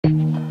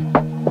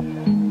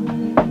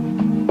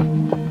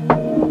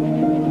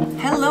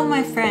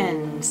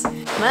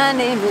My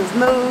name is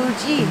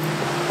Moji.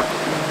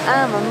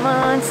 I'm a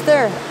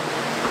monster.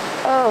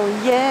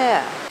 Oh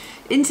yeah.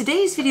 In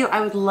today's video, I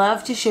would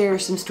love to share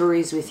some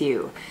stories with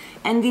you.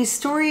 And these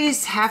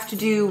stories have to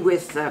do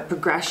with the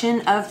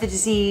progression of the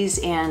disease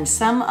and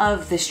some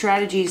of the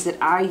strategies that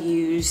I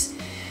use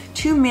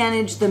to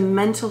manage the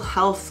mental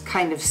health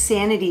kind of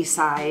sanity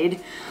side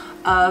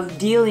of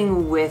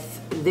dealing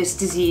with this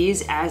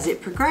disease as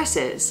it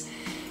progresses.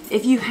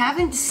 If you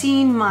haven't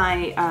seen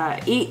my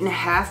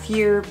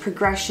 8.5-year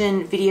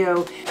progression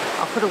video,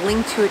 I'll put a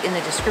link to it in the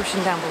description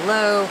down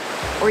below,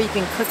 or you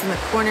can click in the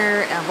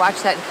corner and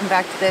watch that and come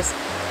back to this.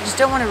 I just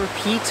don't want to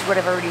repeat what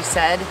I've already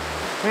said.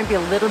 There might be a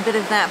little bit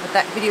of that, but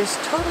that video is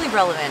totally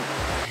relevant.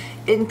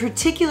 In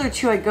particular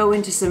too, I go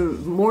into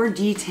some more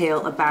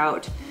detail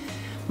about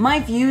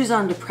my views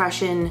on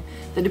depression,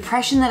 the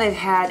depression that I've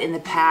had in the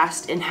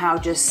past, and how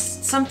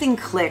just something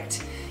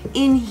clicked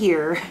in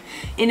here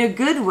in a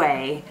good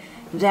way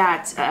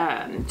that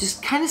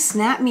just kind of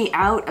snapped me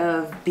out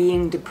of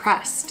being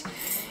depressed.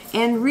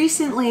 And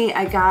recently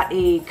I got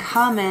a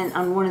comment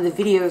on one of the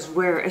videos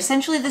where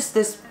essentially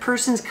this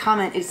person's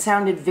comment, it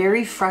sounded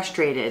very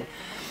frustrated.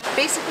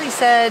 Basically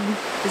said,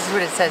 this is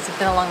what it said,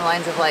 something along the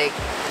lines of like,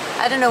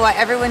 I don't know why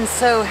everyone's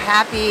so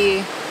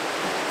happy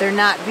they're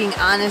not being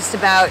honest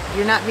about,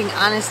 you're not being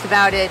honest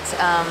about it,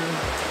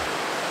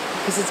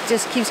 because it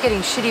just keeps getting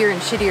shittier and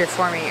shittier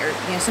for me, or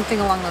you know, something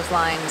along those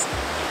lines.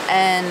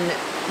 And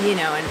you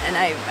know, and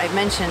I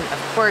mentioned,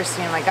 of course,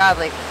 you know, my God,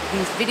 like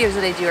these videos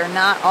that I do are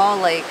not all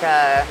like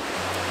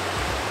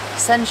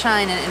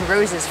sunshine and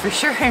roses for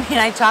sure. I mean,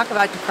 I talk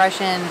about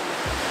depression,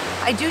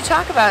 I do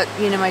talk about,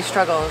 you know, my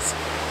struggles,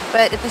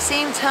 but at the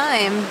same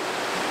time,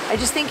 I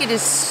just think it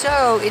is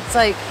so, it's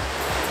like,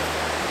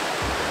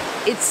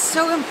 it's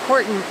so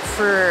important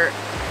for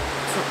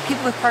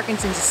people with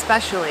Parkinson's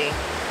especially,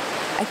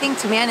 I think,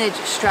 to manage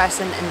stress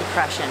and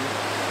depression,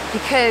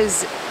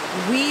 because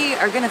we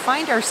are going to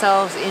find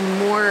ourselves in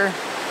more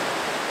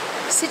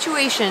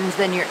situations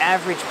than your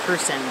average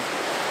person.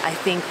 I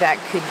think that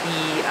could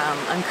be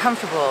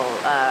uncomfortable,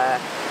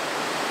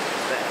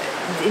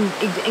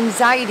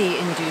 anxiety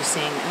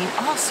inducing, I mean,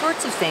 all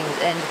sorts of things.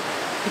 And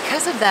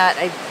because of that,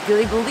 I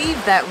really believe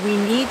that we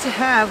need to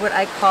have what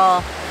I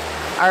call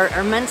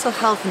our mental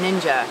health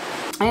ninja.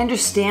 I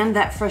understand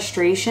that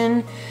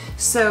frustration.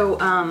 So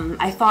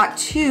I thought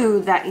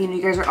too that, you know,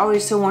 you guys are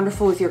always so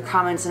wonderful with your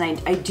comments,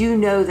 and I do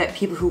know that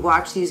people who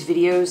watch these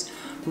videos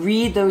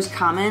read those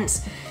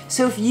comments.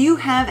 So if you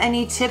have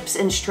any tips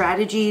and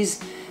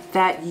strategies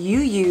that you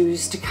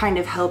use to kind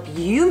of help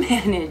you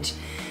manage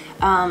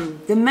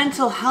the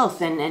mental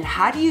health and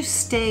how do you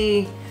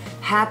stay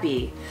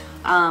happy,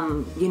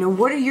 you know,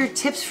 what are your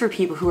tips for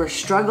people who are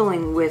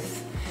struggling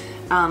with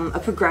a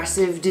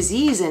progressive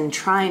disease and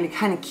trying to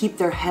kind of keep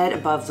their head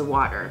above the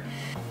water?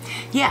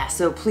 Yeah,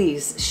 so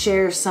please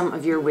share some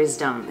of your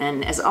wisdom.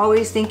 And as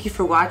always, thank you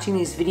for watching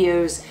these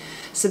videos.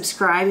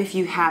 Subscribe if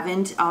you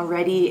haven't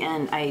already.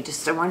 And I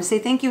want to say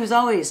thank you as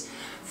always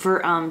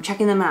for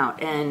checking them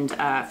out and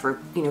for,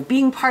 you know,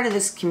 being part of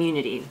this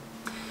community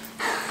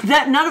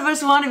that none of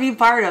us want to be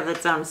part of. That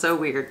sounds so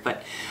weird,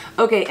 but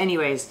okay,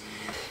 anyways.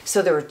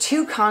 So there were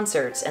 2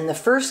 concerts, and the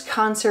first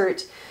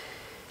concert,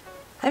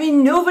 I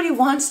mean, nobody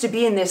wants to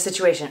be in this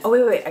situation. Oh,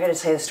 wait, I gotta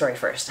tell you the story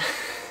first.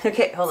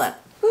 Okay, hold on.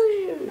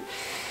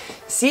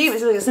 See,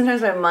 it's like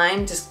sometimes my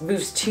mind just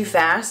moves too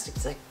fast.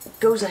 It's like,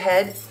 goes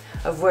ahead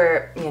of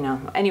where, you know,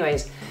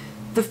 anyways.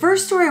 The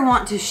first story I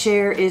want to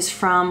share is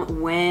from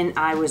when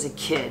I was a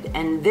kid.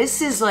 And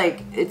this is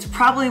like, it's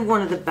probably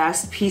one of the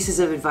best pieces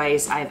of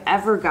advice I've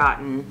ever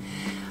gotten.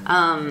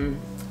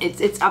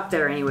 It's up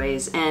there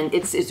anyways. And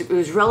it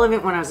was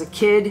relevant when I was a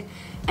kid,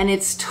 and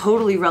it's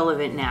totally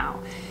relevant now.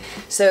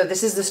 So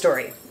this is the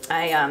story.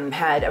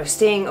 I was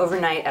staying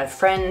overnight at a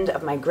friend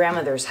of my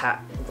grandmother's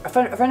house. A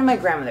friend of my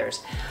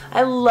grandmother's.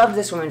 I love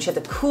this woman. She had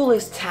the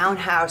coolest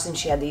townhouse, and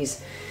she had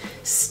these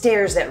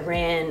stairs that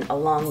ran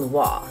along the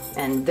wall.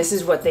 And this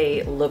is what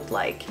they looked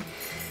like.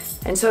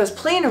 And so I was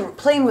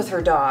playing with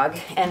her dog,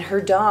 and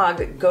her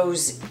dog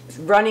goes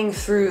running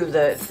through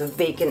the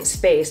vacant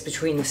space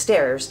between the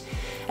stairs.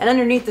 And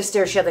underneath the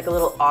stairs, she had like a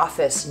little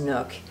office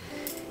nook.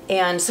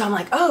 And so I'm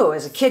like, oh,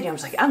 as a kid, I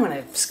was like, I'm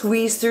gonna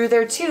squeeze through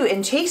there too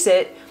and chase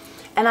it.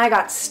 And I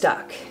got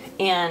stuck,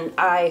 and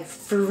I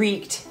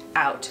freaked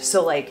out.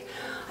 So like,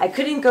 I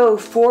couldn't go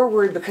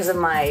forward because of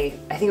I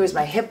think it was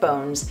my hip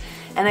bones,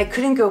 and I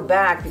couldn't go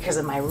back because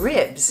of my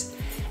ribs.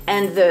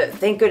 And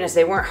thank goodness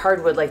they weren't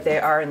hardwood like they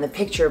are in the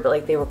picture, but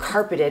like they were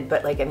carpeted.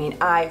 But like, I mean,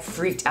 I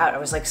freaked out. I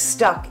was like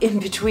stuck in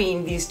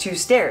between these 2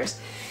 stairs.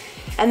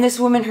 And this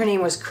woman, her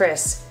name was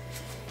Chris,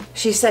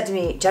 she said to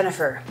me,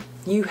 Jennifer,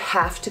 you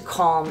have to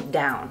calm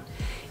down.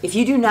 If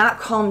you do not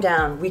calm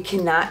down, we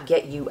cannot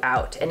get you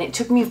out. And it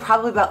took me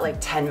probably about like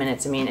 10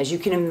 minutes. I mean, as you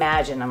can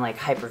imagine, I'm like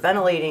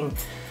hyperventilating.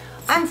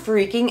 I'm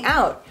freaking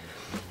out.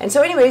 And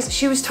so anyways,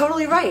 she was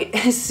totally right.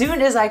 As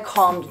soon as I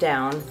calmed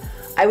down,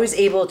 I was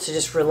able to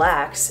just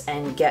relax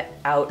and get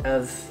out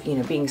of, you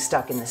know, being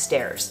stuck in the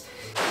stairs.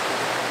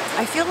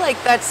 I feel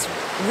like that's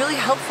really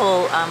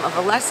helpful of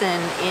a lesson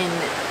in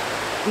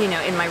you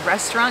know, in my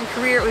restaurant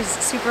career, it was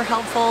super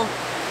helpful.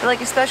 But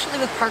like, especially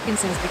with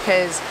Parkinson's,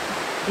 because,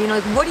 you know,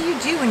 like, what do you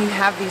do when you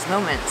have these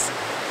moments?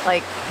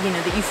 Like, you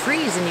know, that you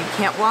freeze and you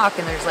can't walk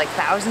and there's like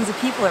thousands of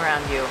people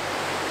around you.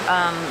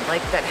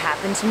 Like that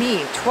happened to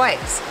me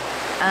twice.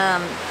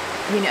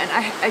 You know, and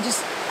I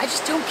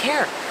just don't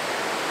care.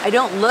 I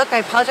don't look. I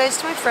apologize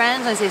to my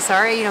friends. I say,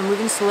 sorry, you know, I'm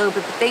moving slow,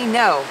 but they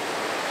know.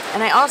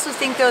 And I also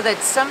think, though, that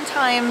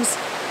sometimes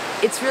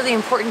it's really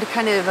important to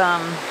kind of,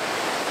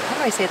 how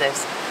do I say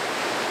this?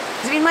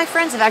 Because, I mean, my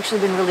friends have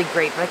actually been really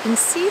great, but I can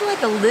see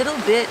like a little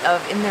bit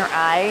of, in their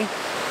eye,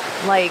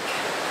 like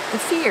the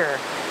fear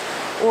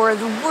or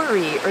the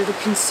worry or the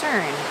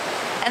concern.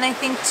 And I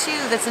think,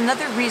 too, that's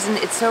another reason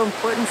it's so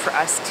important for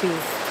us to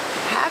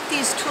have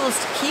these tools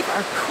to keep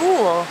our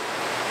cool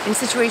in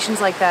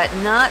situations like that,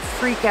 not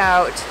freak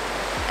out,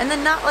 and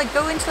then not like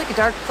go into like a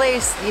dark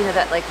place, you know,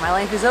 that like my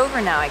life is over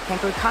now, I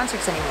can't go to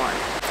concerts anymore.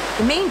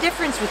 The main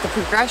difference with the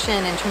progression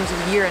in terms of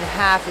a year and a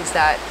half is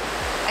that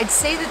I'd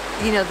say that,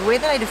 you know, the way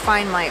that I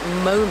define my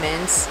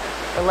moments,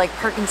 or like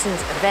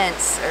Parkinson's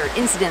events or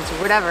incidents or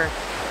whatever,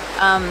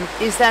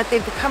 is that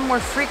they've become more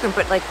frequent.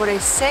 But like what I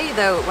say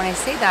though, when I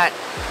say that,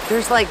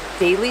 there's like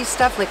daily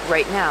stuff, like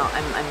right now,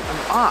 I'm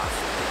off.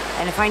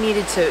 And if I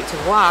needed to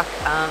walk,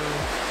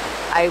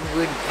 I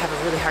would have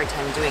a really hard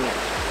time doing it.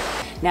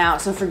 Now,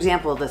 so for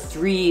example, the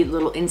 3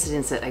 little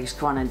incidents that I just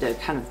wanted to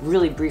kind of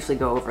really briefly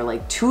go over,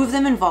 like 2 of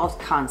them involved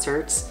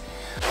concerts.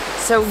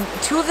 So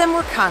 2 of them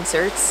were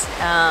concerts,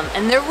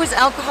 and there was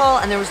alcohol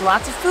and there was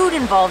lots of food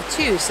involved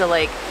too. So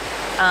like,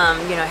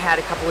 you know, I had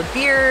a couple of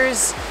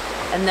beers,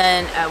 and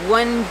then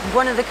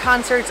one of the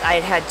concerts I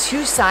had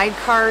 2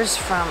 sidecars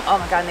from, oh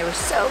my God, and they were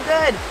so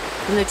good,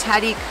 from the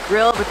Tahitiq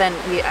Grill. But then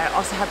I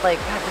also had like,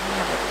 God, what did we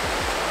have?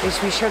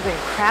 We shared like a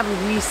crab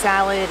louis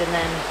salad, and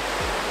then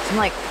some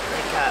it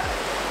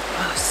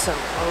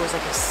was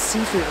like a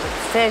seafood, like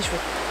a fish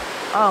with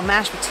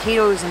mashed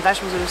potatoes and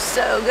vegetables. It was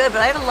so good,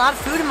 but I had a lot of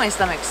food in my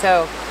stomach.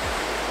 So,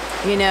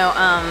 you know,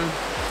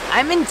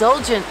 I'm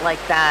indulgent like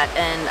that,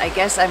 and I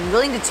guess I'm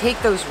willing to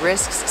take those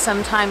risks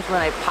sometimes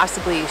when I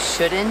possibly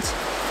shouldn't.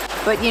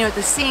 But, you know, at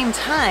the same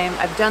time,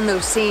 I've done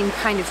those same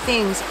kind of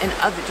things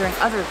during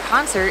other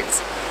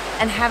concerts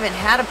and haven't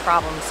had a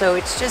problem. So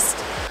it's just,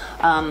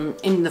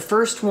 in the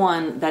first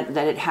one that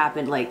it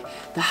happened, like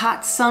the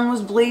hot sun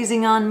was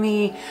blazing on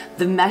me,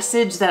 the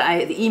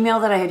email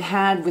that I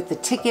had with the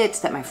tickets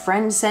that my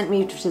friend sent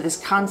me to this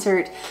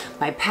concert,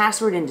 my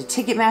password into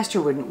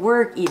Ticketmaster wouldn't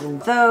work, even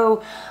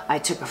though I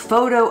took a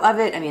photo of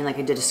it. I mean, like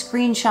I did a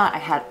screenshot, I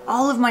had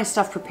all of my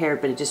stuff prepared,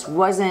 but it just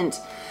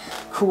wasn't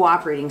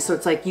cooperating. So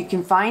it's like you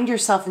can find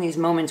yourself in these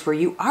moments where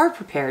you are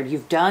prepared,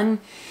 you've done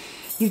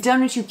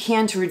what you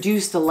can to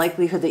reduce the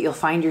likelihood that you'll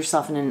find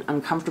yourself in an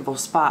uncomfortable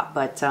spot.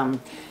 But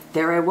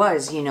there I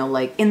was, you know,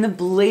 like in the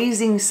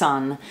blazing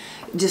sun,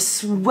 just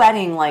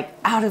sweating like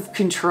out of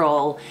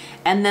control.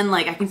 And then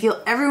like I can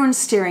feel everyone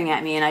staring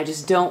at me, and I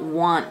just don't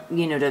want,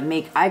 you know, to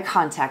make eye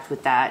contact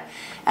with that.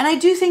 And I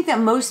do think that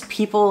most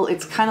people,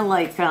 it's kind of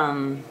like,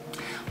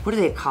 what do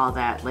they call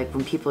that? Like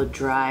when people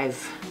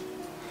drive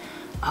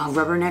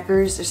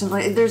rubberneckers or something.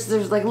 Like, there's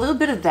like a little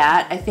bit of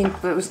that, I think,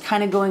 that was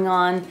kind of going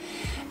on.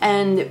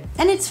 And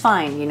it's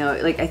fine, you know,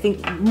 like I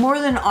think more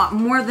than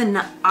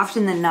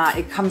often than not,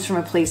 it comes from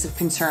a place of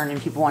concern, and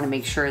people want to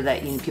make sure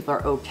that, you know, people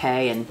are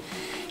okay, and,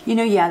 you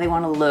know, yeah, they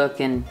want to look,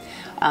 and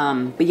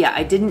but yeah,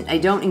 I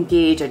don't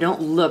engage, I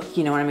don't look,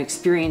 you know, when I'm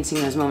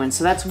experiencing those moments.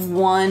 So that's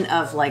one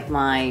of like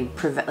my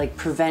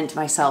prevent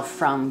myself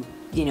from,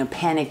 you know,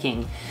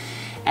 panicking.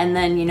 And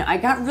then, you know, I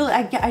don't know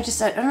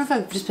if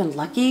I've just been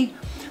lucky,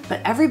 but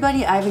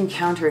everybody I've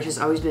encountered has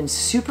always been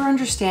super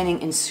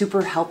understanding and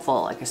super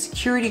helpful. Like a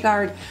security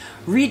guard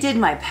redid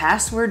my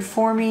password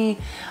for me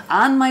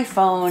on my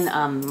phone.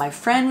 My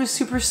friend was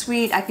super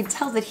sweet. I could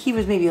tell that he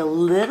was maybe a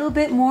little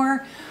bit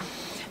more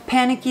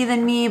panicky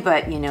than me,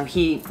 but you know,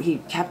 he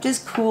kept his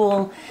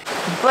cool.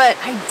 But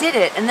I did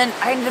it, and then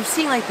I ended up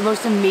seeing like the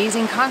most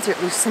amazing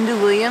concert. Lucinda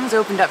Williams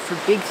opened up for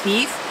Big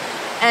Thief,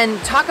 and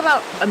talk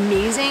about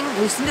amazing.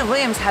 Lucinda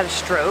Williams had a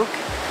stroke.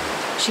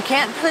 She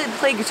can't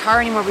play guitar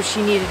anymore, but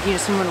she needed, you know,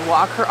 someone to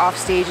walk her off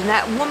stage, and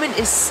that woman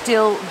is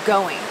still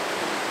going.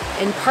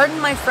 And pardon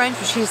my French,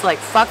 but she's like,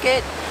 fuck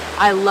it.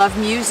 I love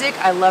music.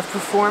 I love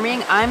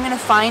performing. I'm gonna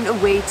find a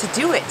way to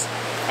do it.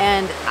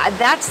 And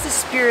that's the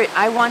spirit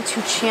I want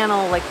to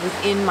channel like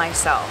within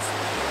myself.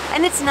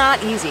 And it's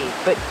not easy,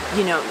 but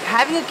you know,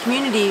 having a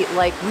community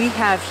like we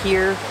have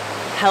here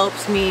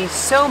helps me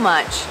so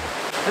much.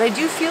 But I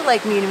do feel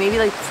like maybe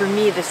like for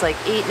me, this like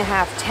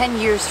 8.5, 10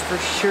 years for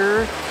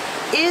sure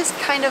is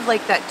kind of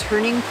like that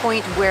turning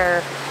point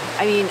where,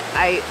 I mean,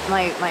 my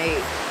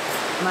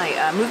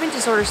movement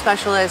disorder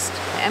specialist,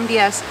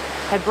 MDS,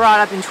 had brought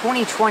up in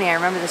 2020, I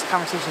remember this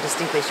conversation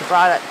distinctly, she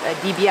brought up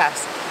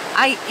DBS.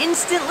 I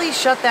instantly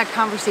shut that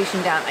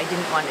conversation down. I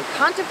didn't want to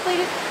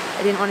contemplate it,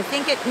 I didn't want to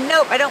think it,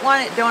 nope, I don't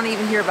want it, don't want to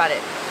even hear about it.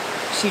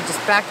 She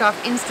just backed off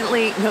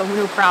instantly,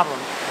 no problem.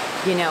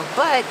 you know,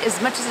 but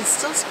as much as it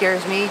still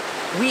scares me,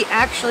 we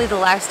actually, the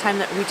last time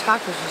that we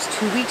talked, which was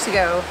 2 weeks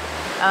ago,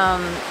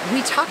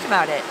 we talked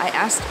about it. I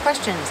asked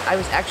questions. I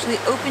was actually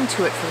open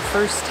to it for the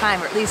first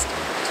time, or at least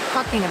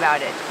talking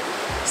about it.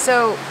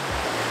 So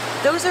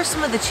those are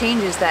some of the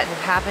changes that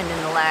have happened in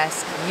the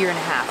last year and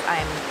a half.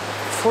 I'm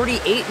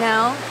 48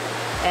 now,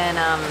 and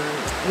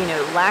you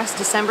know, last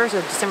December, so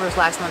December was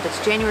last month,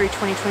 it's January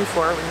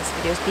 2024 when this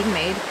video is being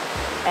made.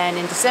 And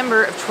in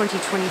December of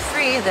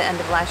 2023, the end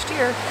of last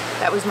year,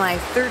 that was my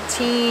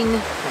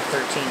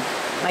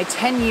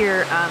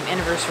 10-year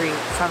anniversary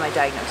from my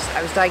diagnosis.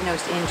 I was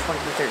diagnosed in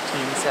 2013,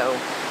 so.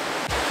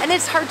 And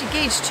it's hard to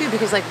gauge too,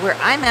 because like where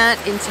I'm at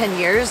in 10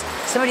 years,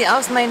 somebody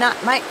else might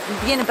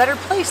be in a better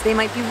place. They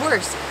might be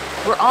worse.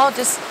 We're all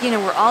just, you know,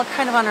 we're all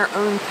kind of on our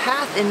own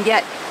path, and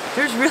yet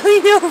there's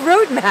really no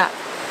roadmap.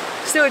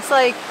 So it's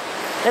like,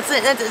 that's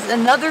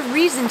another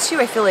reason too,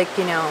 I feel like,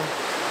 you know,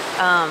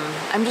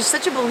 I'm just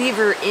such a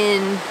believer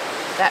in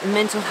that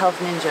mental health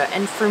ninja.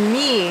 And for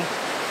me,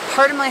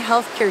 part of my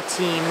healthcare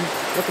team,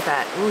 look at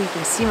that. Ooh, you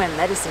can see my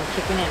medicine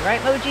kicking in,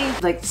 right,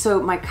 Moji? Like, so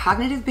my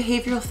cognitive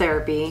behavioral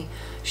therapy,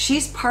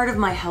 she's part of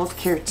my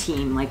healthcare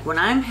team. Like when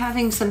I'm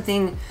having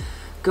something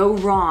go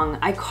wrong,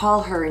 I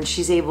call her and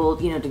she's able,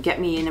 you know, to get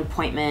me an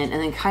appointment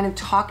and then kind of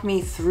talk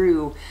me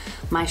through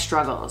my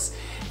struggles.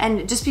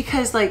 And just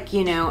because, like,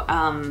 you know,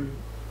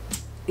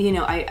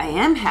 I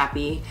am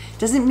happy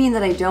doesn't mean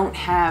that I don't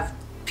have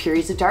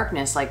periods of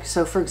darkness. Like,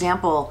 so for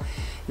example,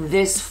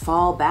 this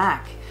fall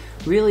back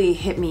really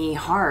hit me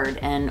hard,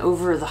 and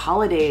over the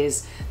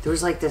holidays there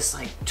was like this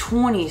like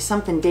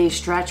 20-something day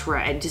stretch where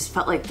I just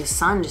felt like the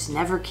sun just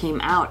never came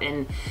out,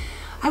 and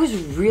I was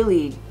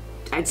really,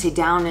 I'd say,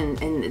 down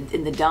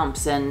in the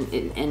dumps, and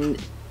you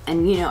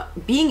know,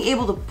 being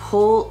able to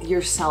pull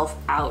yourself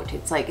out,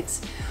 it's like,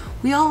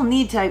 we all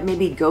need to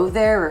maybe go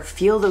there or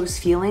feel those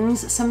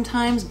feelings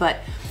sometimes, but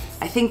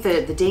I think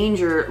that the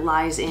danger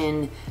lies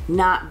in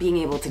not being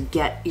able to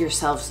get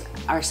ourselves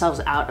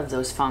out of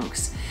those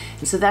funks.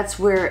 And so that's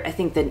where I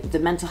think that the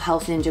mental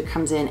health ninja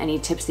comes in. Any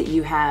tips that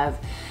you have,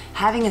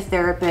 having a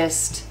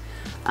therapist,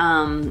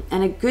 and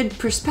a good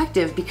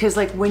perspective, because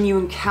like when you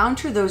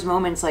encounter those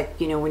moments, like,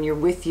 you know, when you're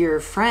with your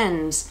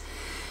friends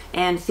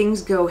and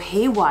things go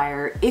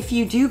haywire, if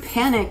you do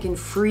panic and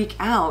freak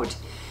out,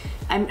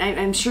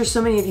 I'm sure so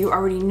many of you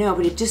already know,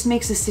 but it just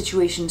makes the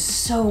situation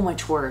so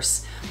much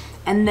worse.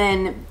 And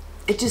then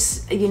it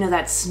just, you know,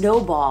 that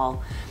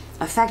snowball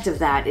effect of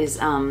that is,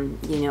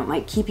 you know,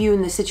 might keep you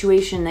in the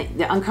situation,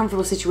 the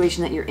uncomfortable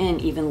situation that you're in,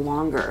 even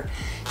longer.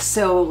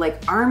 So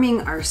like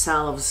arming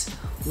ourselves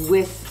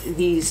with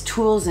these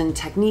tools and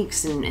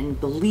techniques and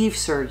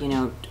beliefs, or, you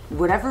know,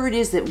 whatever it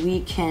is that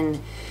we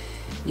can,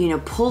 you know,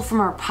 pull from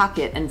our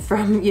pocket and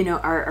from, you know,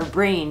 our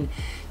brain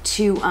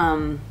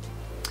to,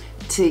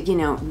 you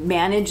know,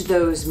 manage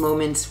those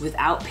moments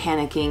without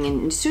panicking,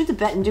 and just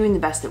doing the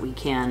best that we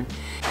can.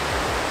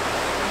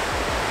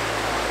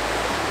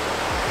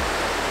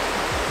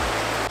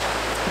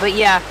 But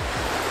yeah,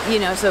 you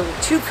know, so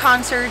 2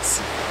 concerts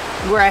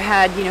where I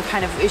had, you know,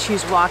 kind of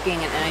issues walking,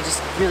 and I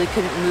just really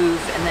couldn't move,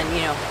 and then,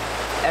 you know,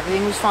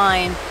 everything was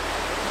fine.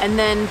 And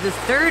then the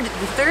third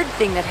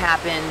thing that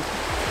happened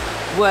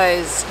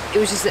was, it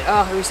was just,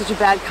 oh, it was such a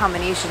bad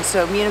combination.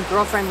 So me and a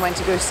girlfriend went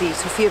to go see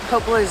Sofia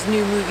Coppola's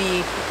new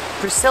movie,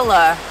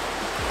 Priscilla,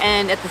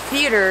 and at the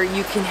theater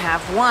you can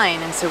have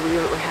wine, and so we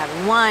were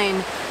having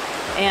wine,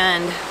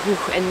 and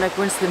like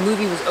once the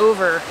movie was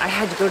over, I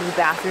had to go to the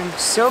bathroom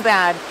so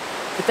bad.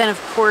 But then,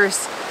 of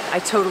course, I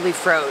totally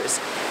froze.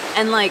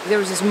 And like, there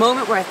was this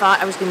moment where I thought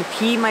I was gonna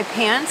pee my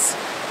pants,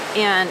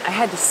 and I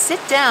had to sit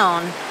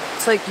down.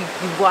 So like, you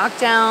walk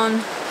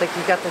down, like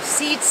you got the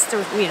seats, there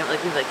was, you know,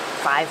 like we had like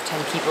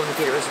 5-10 people in the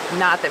theater. It was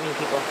not that many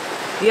people.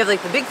 You have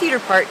like the big theater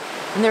part,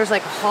 and there was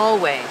like a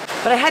hallway.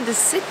 But I had to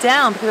sit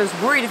down because I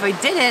was worried if I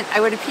didn't,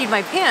 I would have peed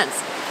my pants.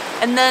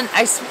 And then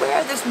I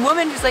swear this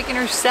woman who's like in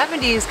her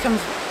 70s comes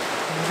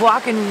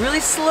walking really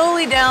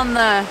slowly down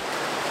the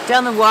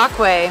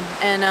walkway,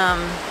 and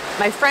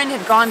my friend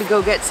had gone to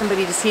go get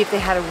somebody to see if they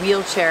had a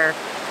wheelchair,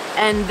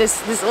 and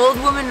this old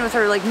woman with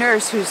her like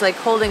nurse who's like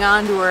holding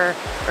on to her,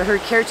 or her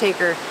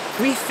caretaker,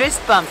 we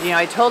fist bumped. You know,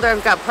 I told her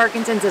I've got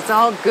Parkinson's, it's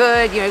all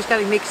good, you know, I just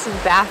gotta make it to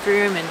the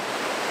bathroom,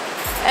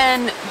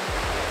 and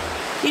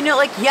you know,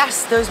 like,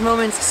 yes, those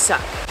moments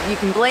suck. You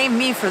can blame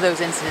me for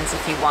those incidents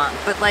if you want,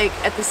 but like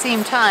at the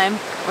same time,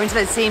 I went to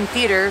that same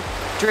theater,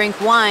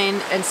 drank wine,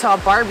 and saw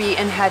Barbie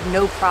and had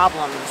no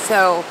problem.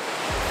 So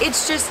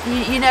it's just,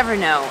 you never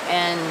know.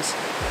 And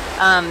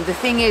the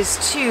thing is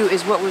too,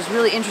 is what was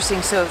really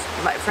interesting, so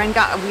my friend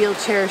got a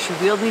wheelchair, she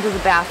wheeled me to the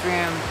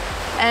bathroom,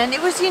 and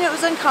it was, you know, it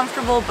was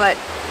uncomfortable, but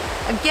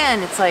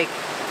again, it's like,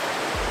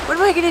 what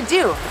am I gonna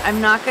do?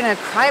 I'm not gonna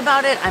cry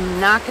about it, I'm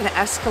not gonna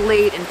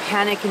escalate and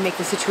panic and make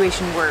the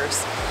situation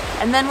worse.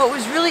 And then what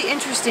was really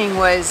interesting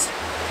was,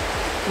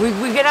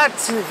 we get out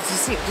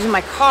to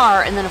my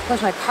car, and then of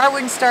course my car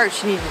wouldn't start,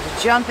 she needed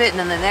to jump it, and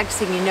then the next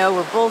thing you know,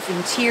 we're both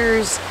in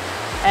tears.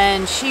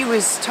 And she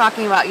was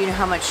talking about, you know,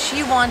 how much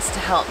she wants to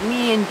help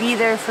me and be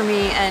there for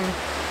me, and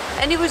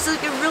it was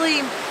like a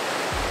really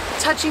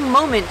touching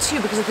moment too,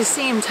 because at the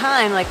same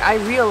time, like, I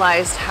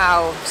realized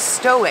how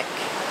stoic,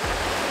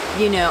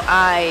 you know,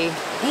 I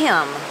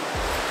am.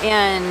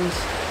 And,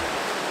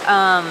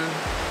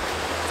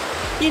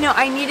 you know,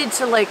 I needed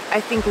to, like, I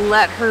think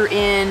let her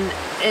in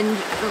and,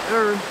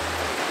 or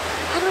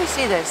how do I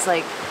say this?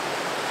 Like,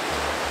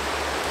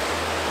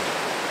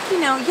 you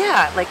know,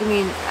 yeah, like, I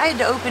mean, I had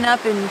to open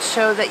up and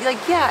show that,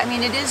 like, yeah, I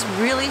mean, it is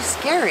really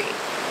scary.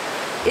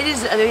 It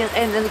is, I mean,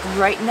 and like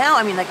right now,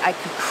 I mean, like, I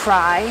could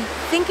cry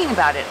thinking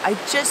about it. I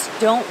just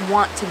don't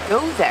want to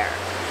go there.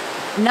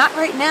 Not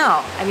right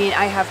now. I mean,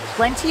 I have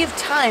plenty of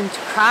time to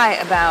cry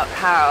about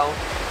how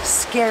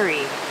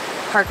scary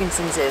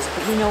Parkinson's is.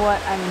 But you know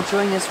what? I'm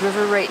enjoying this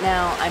river right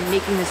now. I'm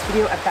making this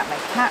video. I've got my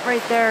cat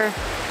right there.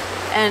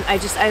 And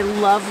I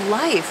love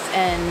life.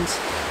 And,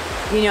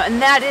 you know,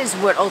 and that is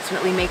what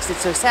ultimately makes it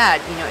so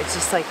sad. You know, it's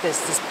just like this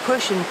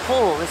push and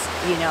pull, this,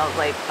 you know,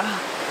 like,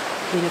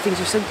 you know,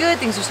 things are so good,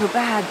 things are so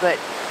bad, but,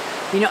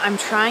 you know, I'm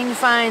trying to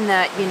find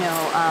that, you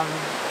know,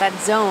 that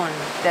zone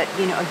that,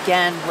 you know,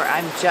 again, where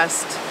I'm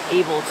just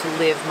able to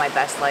live my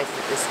best life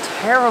with this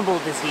terrible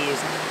disease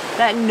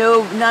that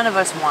none of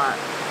us want.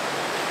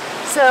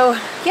 So,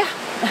 yeah,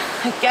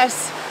 I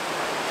guess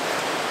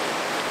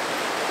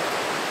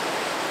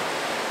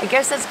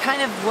that's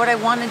kind of what I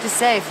wanted to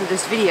say for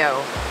this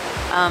video.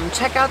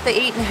 Check out the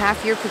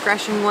 8.5-year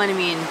progression one. I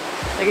mean,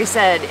 like I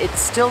said, it's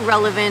still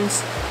relevant.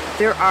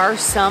 There are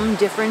some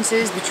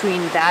differences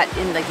between that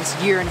and like this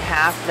 1.5 years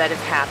that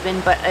have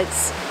happened, but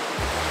it's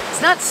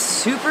not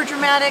super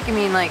dramatic. I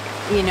mean, like,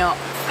 you know,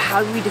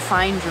 how we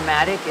define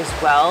dramatic as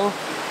well,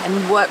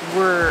 and what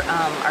were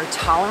our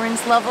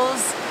tolerance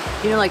levels.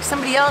 You know, like,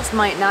 somebody else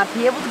might not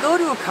be able to go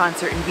to a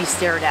concert and be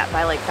stared at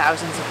by like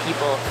thousands of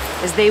people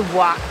as they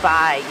walk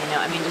by, you know.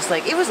 I mean, just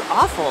like, it was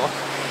awful,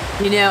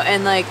 you know,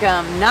 and like,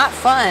 not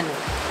fun.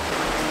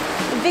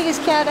 The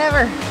biggest cat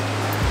ever.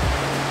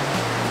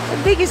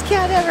 The biggest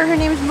cat ever. Her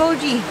name is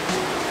Moji.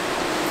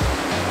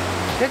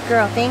 Good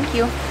girl. Thank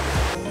you.